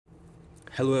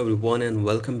Hello everyone and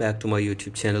welcome back to my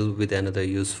YouTube channel with another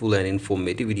useful and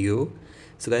informative video.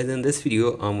 So guys, in this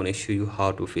video I'm going to show you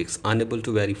how to fix unable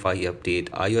to verify update.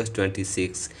 iOS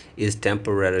 26 is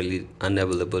temporarily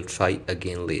unavailable. Try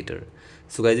again later.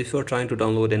 So guys, if you are trying to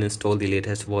download and install the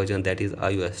latest version, that is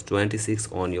iOS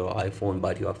 26 on your iPhone,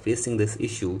 but you are facing this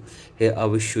issue, here I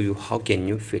will show you how can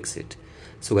you fix it.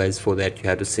 So guys, for that you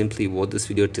have to simply watch this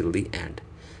video till the end.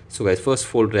 So guys, first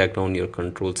of all, drag down your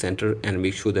control center and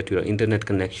make sure that your internet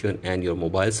connection and your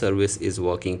mobile service is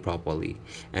working properly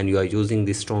and you are using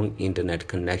the strong internet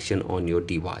connection on your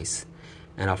device.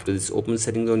 And after this, open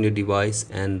settings on your device,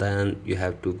 and then you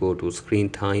have to go to screen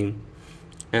time,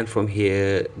 and from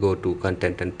here go to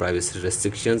content and privacy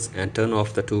restrictions and turn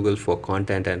off the toggle for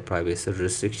content and privacy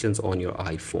restrictions on your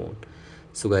iPhone.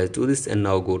 So guys, do this and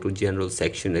now go to general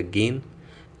section again,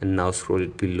 and now scroll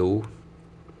it below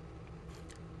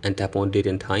and tap on date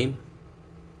and time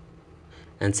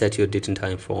and set your date and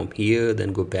time from here.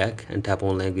 Then go back and tap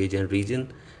on language and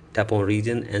region, tap on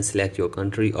region and select your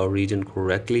country or region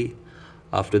correctly.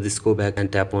 After this, go back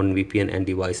and tap on VPN and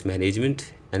device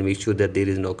management and make sure that there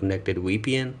is no connected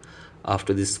VPN.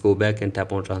 After this, go back and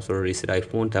tap on transfer or reset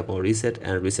iPhone, tap on reset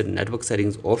and reset network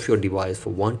settings of your device for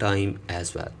one time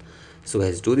as well. So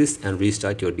guys, do this and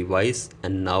restart your device,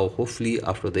 and now hopefully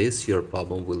after this your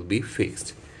problem will be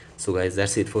fixed. So guys,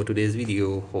 that's it for today's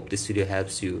video. Hope this video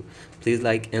helps you. Please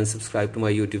like and subscribe to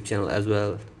my YouTube channel as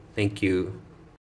well. Thank you.